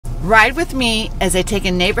Ride with me as I take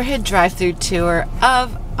a neighborhood drive-through tour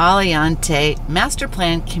of Aliante Master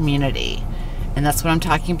Plan Community. And that's what I'm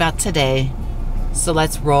talking about today. So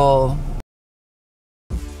let's roll.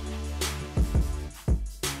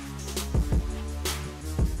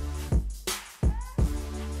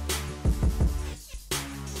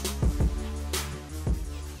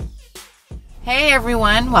 Hey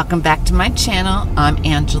everyone, welcome back to my channel. I'm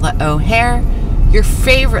Angela O'Hare, your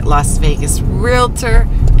favorite Las Vegas realtor,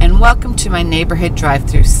 and welcome to my neighborhood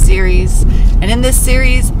drive-through series. And in this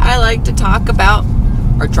series, I like to talk about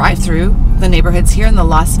or drive through the neighborhoods here in the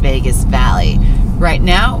Las Vegas Valley. Right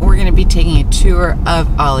now, we're going to be taking a tour of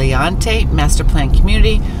Aliante Master Plan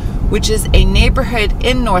Community, which is a neighborhood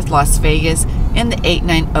in North Las Vegas in the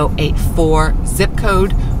 89084 zip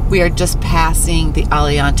code. We are just passing the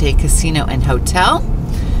Aliante Casino and Hotel.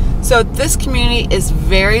 So this community is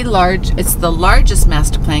very large. It's the largest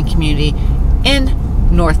master plan community in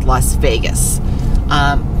North Las Vegas.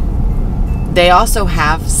 They also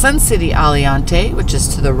have Sun City Aliante, which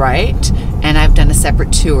is to the right, and I've done a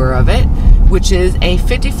separate tour of it, which is a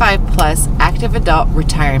 55 plus active adult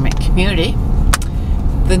retirement community.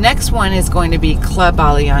 The next one is going to be Club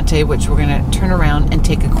Aliante, which we're going to turn around and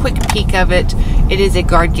take a quick peek of it. It is a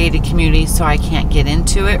guard-gated community, so I can't get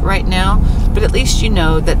into it right now, but at least you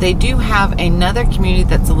know that they do have another community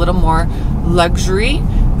that's a little more luxury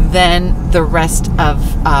than the rest of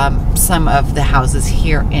some of the houses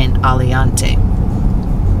here in Aliante.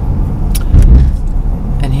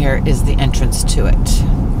 And here is the entrance to it.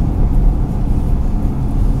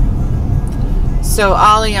 So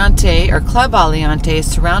Aliante, or Club Aliante,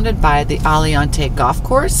 is surrounded by the Aliante golf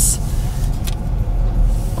course.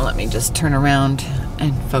 Well, let me just turn around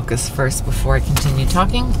and focus first before I continue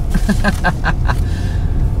talking.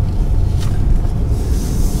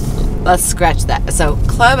 Let's scratch that. So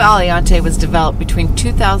Club Aliante was developed between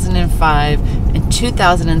 2005 and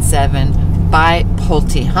 2007 by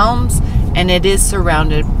Pulte Homes, and it is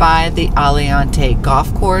surrounded by the Aliante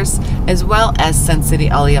golf course as well as Sun City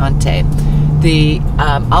Aliante. The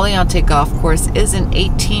Aliante golf course is an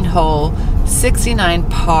 18-hole, 69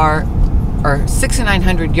 par, or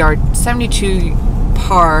 6,900 yard, 72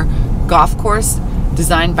 par golf course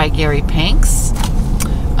designed by Gary Panks.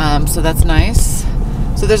 So that's nice.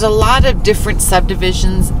 So there's a lot of different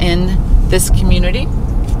subdivisions in this community.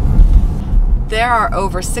 There are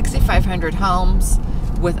over 6,500 homes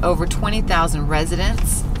with over 20,000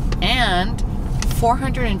 residents, and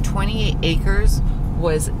 428 acres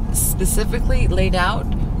was specifically laid out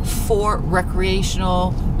for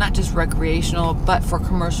recreational, not just recreational, but for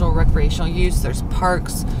commercial recreational use. There's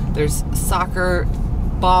parks, there's soccer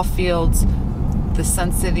ball fields, the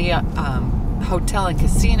Sun City Hotel and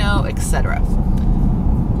Casino, etc.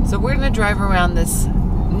 So we're going to drive around this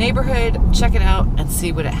neighborhood, check it out, and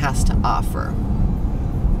see what it has to offer.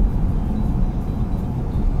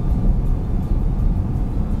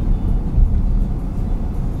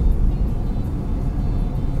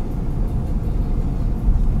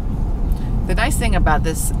 The nice thing about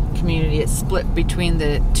this community, it's split between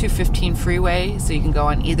the 215 freeway, so you can go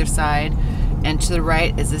on either side, and to the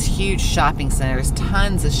right is this huge shopping center. There's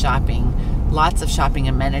tons of shopping, lots of shopping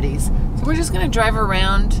amenities. So we're just going to drive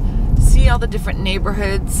around, see all the different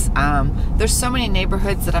neighborhoods. There's so many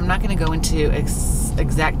neighborhoods that I'm not going to go into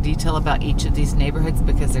exact detail about each of these neighborhoods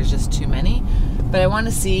because there's just too many. But I want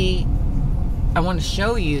to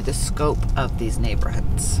show you the scope of these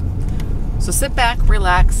neighborhoods. So sit back,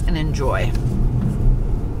 relax, and enjoy.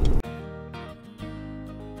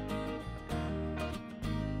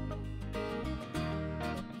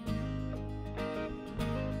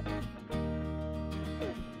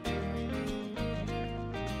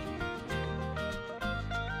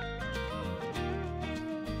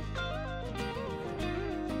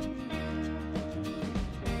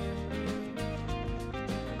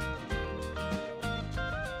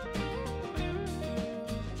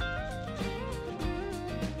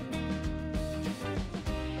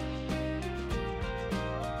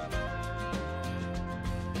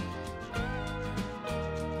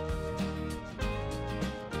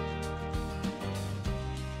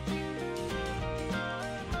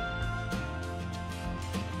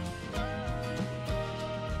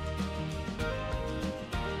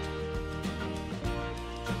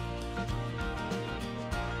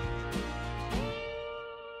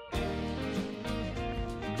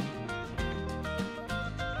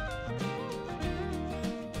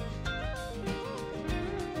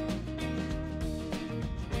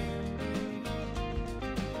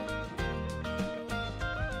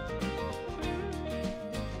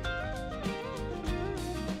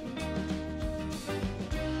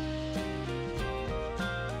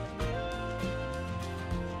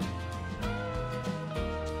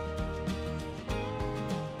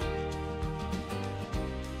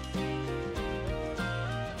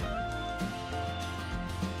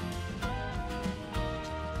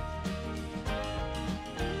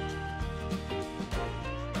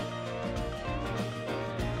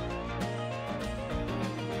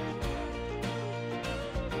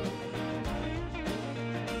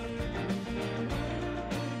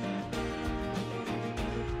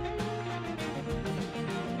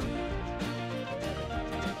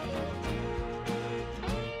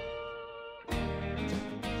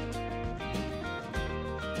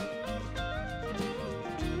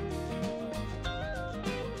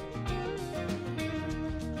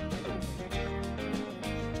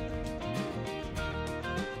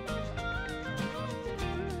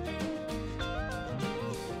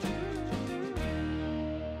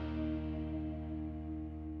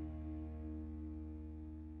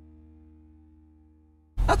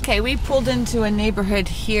 Okay, we pulled into a neighborhood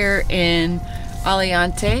here in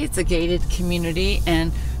Aliante. It's a gated community,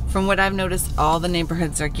 and from what I've noticed, all the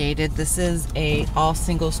neighborhoods are gated. This is a all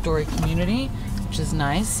single-story community, which is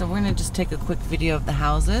nice. So we're gonna just take a quick video of the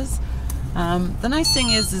houses. The nice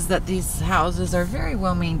thing is that these houses are very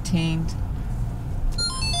well maintained.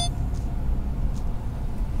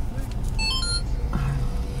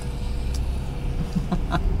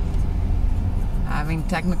 Having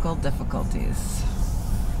technical difficulties.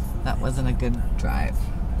 That wasn't a good drive.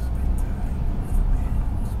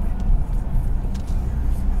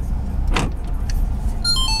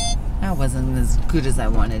 That wasn't as good as I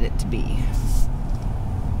wanted it to be.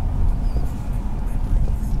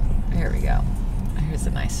 Here we go. Here's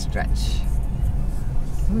a nice stretch.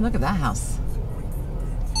 Ooh, look at that house.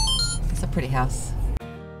 It's a pretty house.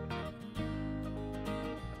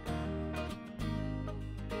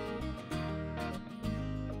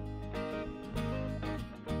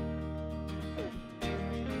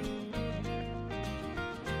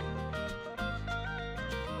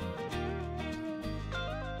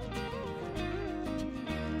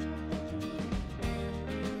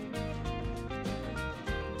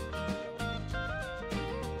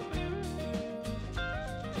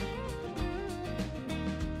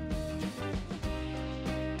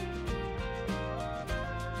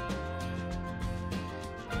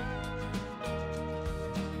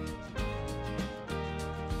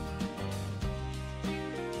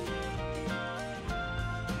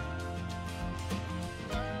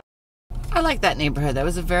 I like that neighborhood. That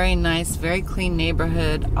was a very nice, very clean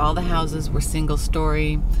neighborhood. All the houses were single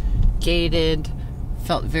story, gated,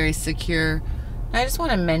 felt very secure. I just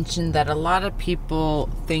want to mention that a lot of people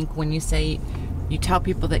think when you tell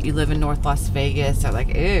people that you live in North Las Vegas, they're like,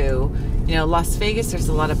 ew. You know, Las Vegas, there's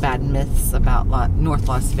a lot of bad myths about North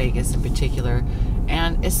Las Vegas in particular.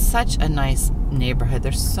 And it's such a nice neighborhood.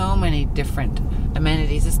 There's so many different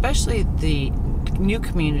amenities, especially the new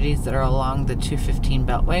communities that are along the 215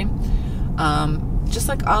 Beltway. Just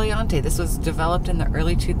like Aliante, this was developed in the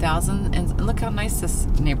early 2000s, and look how nice this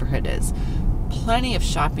neighborhood is. Plenty of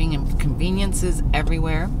shopping and conveniences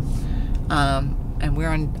everywhere. And we're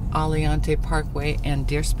on Aliante Parkway and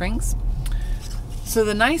Deer Springs. So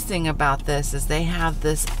the nice thing about this is they have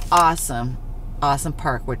this awesome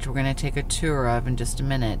park, which we're going to take a tour of in just a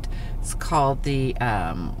minute. It's called the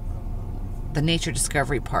Nature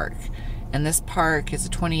Discovery Park. And this park is a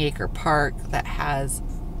 20-acre park that has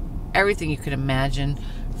everything you could imagine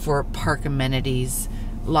for park amenities,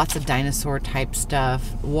 lots of dinosaur type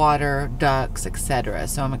stuff, water, ducks, etc.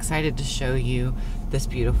 So I'm excited to show you this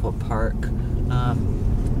beautiful park.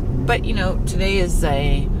 But you know, today is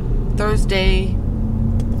a Thursday.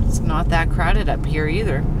 It's not that crowded up here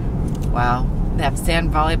either. Wow, they have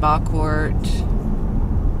sand volleyball court.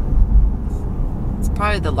 It's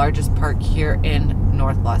probably the largest park here in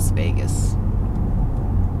North Las Vegas.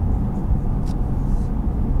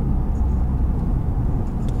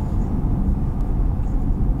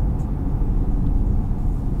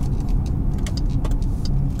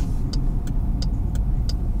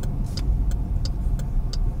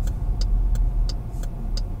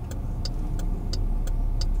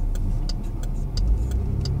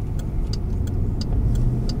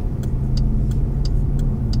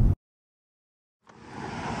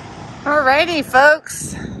 Alrighty,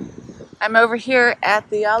 folks. I'm over here at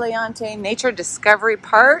the Aliante Nature Discovery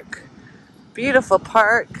Park. Beautiful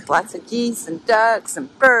park. Lots of geese and ducks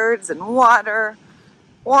and birds and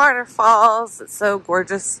waterfalls. It's so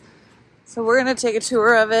gorgeous. So we're going to take a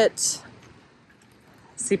tour of it.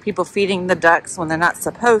 See people feeding the ducks when they're not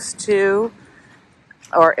supposed to.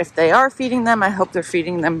 Or if they are feeding them, I hope they're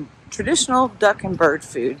feeding them traditional duck and bird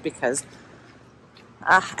food, because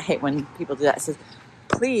I hate when people do that. It says,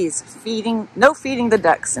 please, no feeding the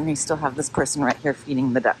ducks, and you still have this person right here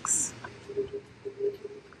feeding the ducks.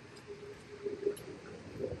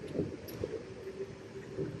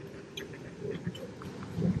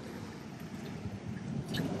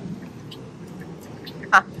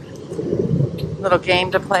 Little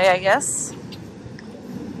game to play, I guess.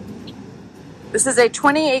 This is a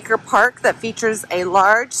 20-acre park that features a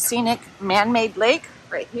large scenic man-made lake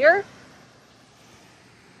right here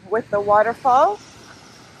with the waterfall.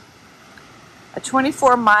 A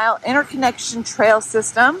 24-mile interconnection trail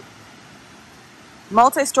system,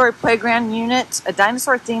 multi-story playground unit, a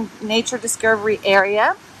dinosaur-themed nature discovery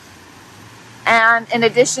area. And in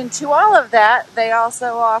addition to all of that, they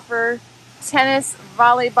also offer tennis,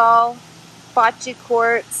 volleyball, bocce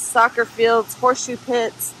courts, soccer fields, horseshoe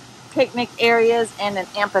pits, picnic areas, and an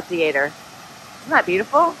amphitheater. Isn't that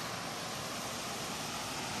beautiful?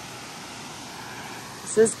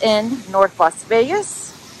 This is in North Las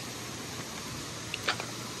Vegas.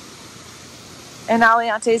 And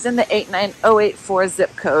Aliante's in the 89084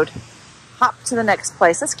 zip code. Hop to the next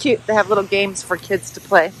place. That's cute. They have little games for kids to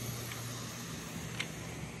play.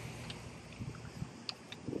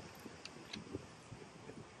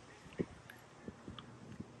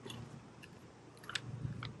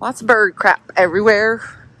 Lots of bird crap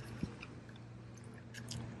everywhere.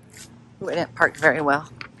 We didn't park very well.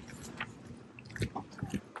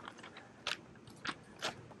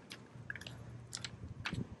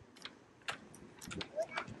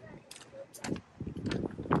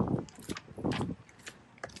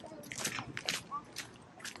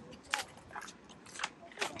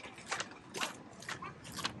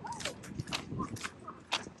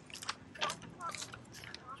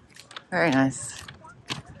 Very nice.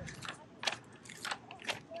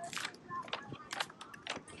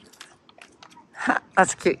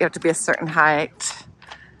 That's cute. You have to be a certain height.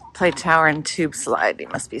 Play tower and tube slide. You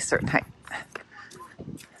must be a certain height.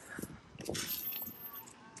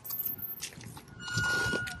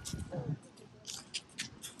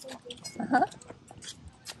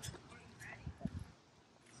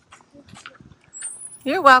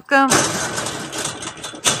 You're welcome.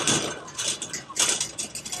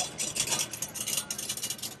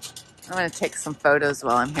 I'm going to take some photos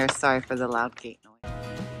while I'm here. Sorry for the loud gate noise.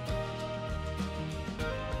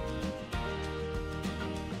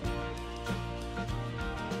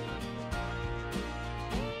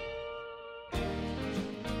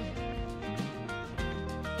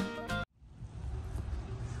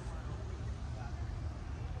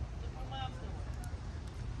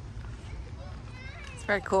 It's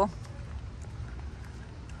very cool.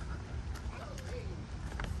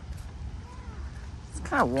 It's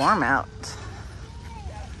kind of warm out.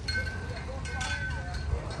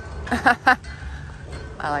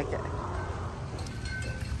 I like it.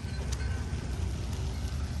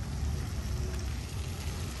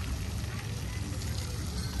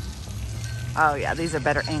 Oh yeah, these are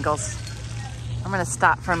better angles. I'm gonna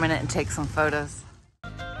stop for a minute and take some photos.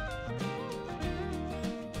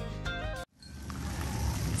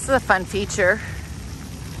 This is a fun feature.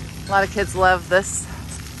 A lot of kids love this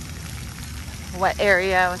wet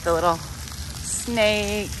area with the little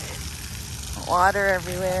snake, water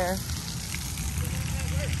everywhere.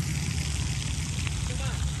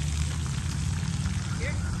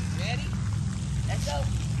 Ready? Let's go.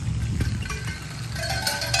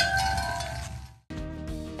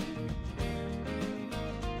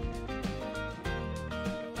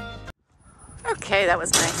 Okay, that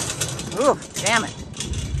was nice. Ooh, damn it.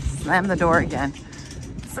 Slam the door again.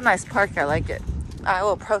 It's a nice park, I like it. I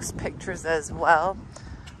will post pictures as well,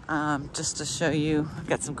 just to show you. I've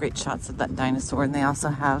got some great shots of that dinosaur, and they also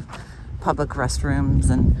have public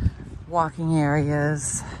restrooms and walking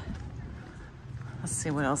areas. Let's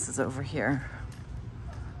see what else is over here.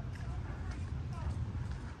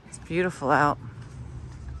 It's beautiful out.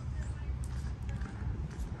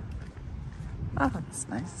 Oh, that's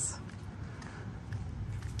nice.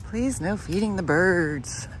 Please, no feeding the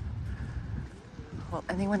birds. Will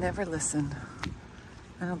anyone ever listen?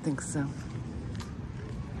 I don't think so.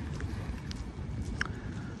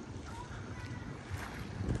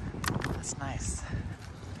 That's nice.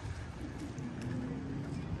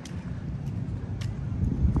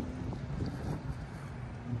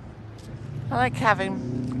 I like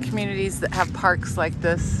having communities that have parks like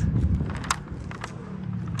this.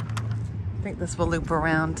 I think this will loop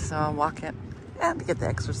around, so I'll walk it. Yeah, to get the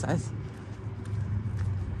exercise.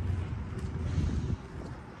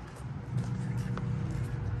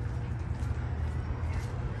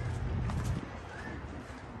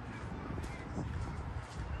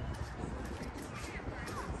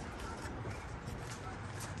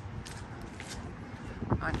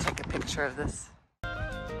 I'm gonna take a picture of this.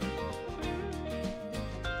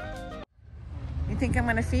 You think I'm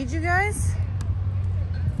gonna feed you guys?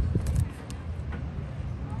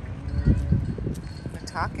 They're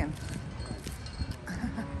talking.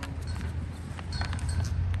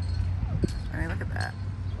 I mean, look at that.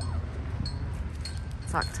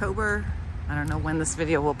 It's October. I don't know when this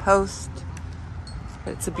video will post,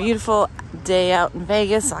 but it's a beautiful day out in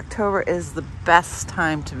Vegas. October is the best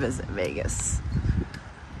time to visit Vegas.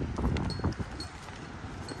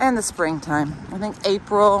 And the springtime. I think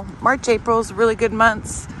March, April is really good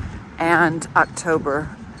months, and October.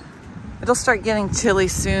 It'll start getting chilly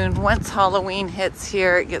soon. Once Halloween hits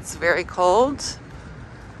here, it gets very cold.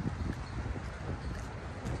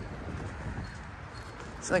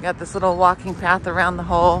 So I got this little walking path around the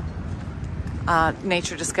whole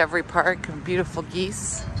Nature Discovery Park, and beautiful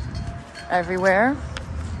geese everywhere.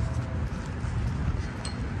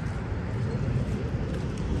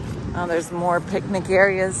 Oh, there's more picnic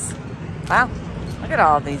areas. Wow, Look at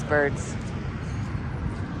all these birds.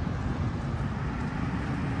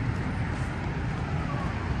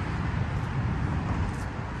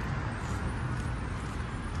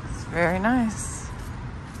 It's very nice.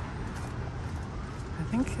 I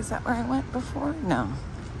think, is that where I went before? No.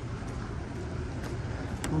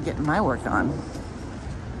 I'm getting my work on.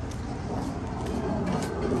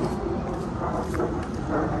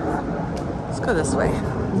 Let's go this way.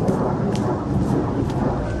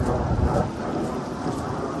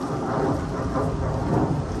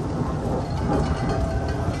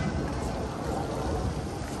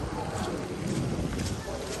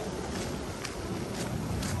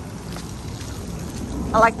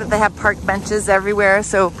 I like that they have park benches everywhere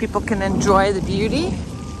so people can enjoy the beauty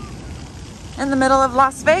in the middle of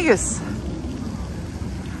Las Vegas.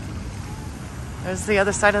 There's the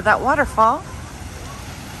other side of that waterfall.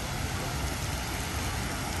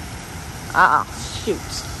 Ah, shoot.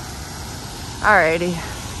 Alrighty.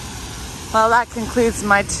 Well, that concludes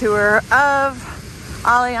my tour of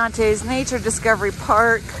Aliante's Nature Discovery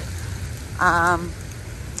Park.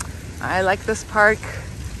 I like this park.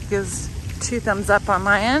 Gives 2 thumbs up on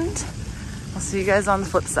my end. I'll see you guys on the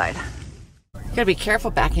flip side. You gotta be careful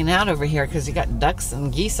backing out over here because you got ducks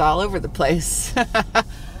and geese all over the place.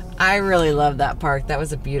 I really love that park. That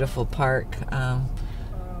was a beautiful park.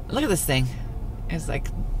 Look at this thing. It's like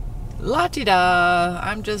la-ti-da.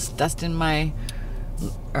 I'm just dusting my,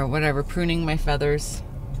 or whatever, pruning my feathers.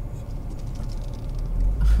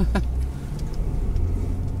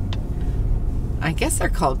 I guess they're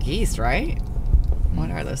called geese, right? What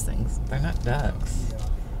are those things? They're not ducks.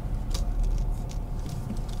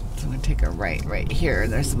 So I'm gonna take a right here.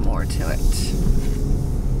 There's more to it.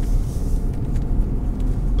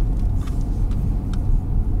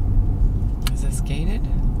 Is this gated?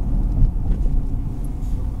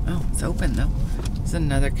 Oh, it's open though. It's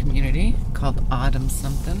another community called Autumn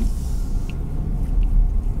something.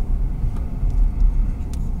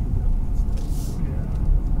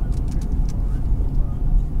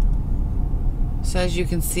 So as you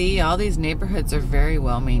can see, all these neighborhoods are very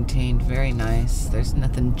well maintained, very nice. There's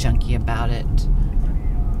nothing junky about it.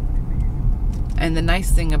 And the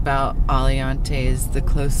nice thing about Aliante is the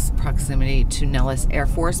close proximity to Nellis Air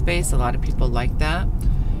Force Base. A lot of people like that.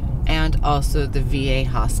 And also the VA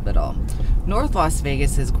hospital. North Las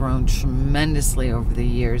Vegas has grown tremendously over the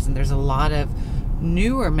years, and there's a lot of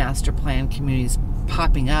newer master plan communities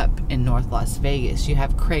popping up in North Las Vegas. You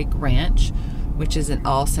have Peccole Ranch, which is an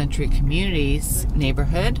all-century communities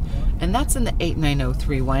neighborhood, and that's in the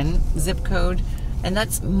 89031 zip code, and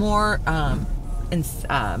that's more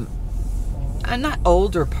not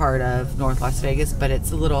older part of North Las Vegas, but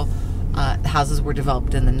it's a little the houses were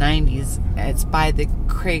developed in the 90s. It's by the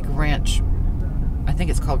Peccole Ranch, I think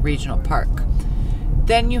it's called Regional Park.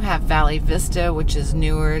 Then you have Valley Vista, which is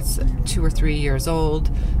newer. It's 2 or 3 years old.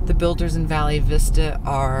 The builders in Valley Vista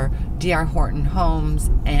are D.R. Horton Homes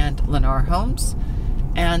and Lennar Homes.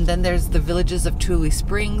 And then there's the Villages of Tule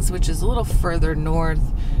Springs, which is a little further north,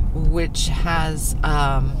 which has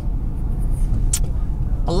a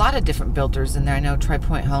lot of different builders in there. I know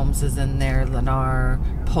Tri-Point Homes is in there, Lennar,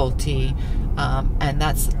 Pulte, and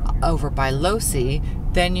that's over by Losi.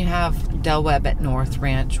 Then you have Del Webb at North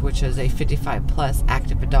Ranch, which is a 55-plus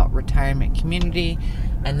active adult retirement community.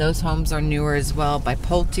 And those homes are newer as well by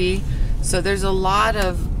Pulte. So there's a lot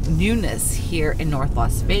of newness here in North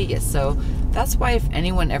Las Vegas. So that's why if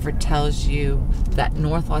anyone ever tells you that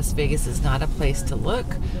North Las Vegas is not a place to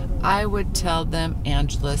look, I would tell them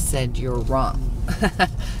Angela said you're wrong.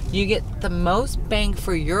 You get the most bang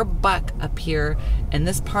for your buck up here in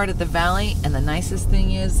this part of the valley, and the nicest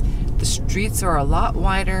thing is the streets are a lot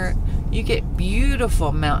wider. You get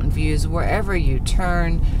beautiful mountain views wherever you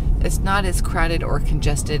turn. It's not as crowded or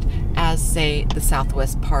congested as, say, the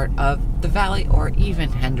southwest part of the valley or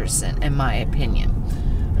even Henderson, in my opinion.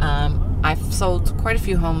 I've sold quite a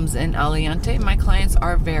few homes in Aliante. My clients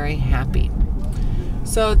are very happy.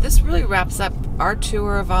 So this really wraps up our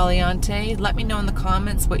tour of Aliante. Let me know in the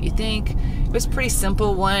comments what you think. It was a pretty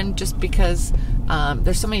simple one just because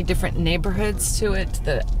there's so many different neighborhoods to it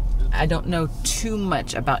that I don't know too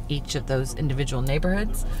much about each of those individual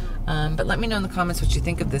neighborhoods. But let me know in the comments what you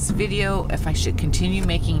think of this video, if I should continue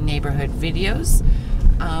making neighborhood videos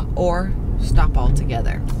or stop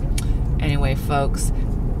altogether. Anyway, folks,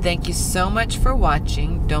 thank you so much for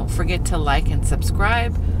watching. Don't forget to like and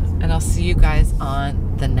subscribe, and I'll see you guys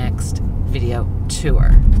on the next video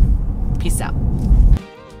tour. Peace out.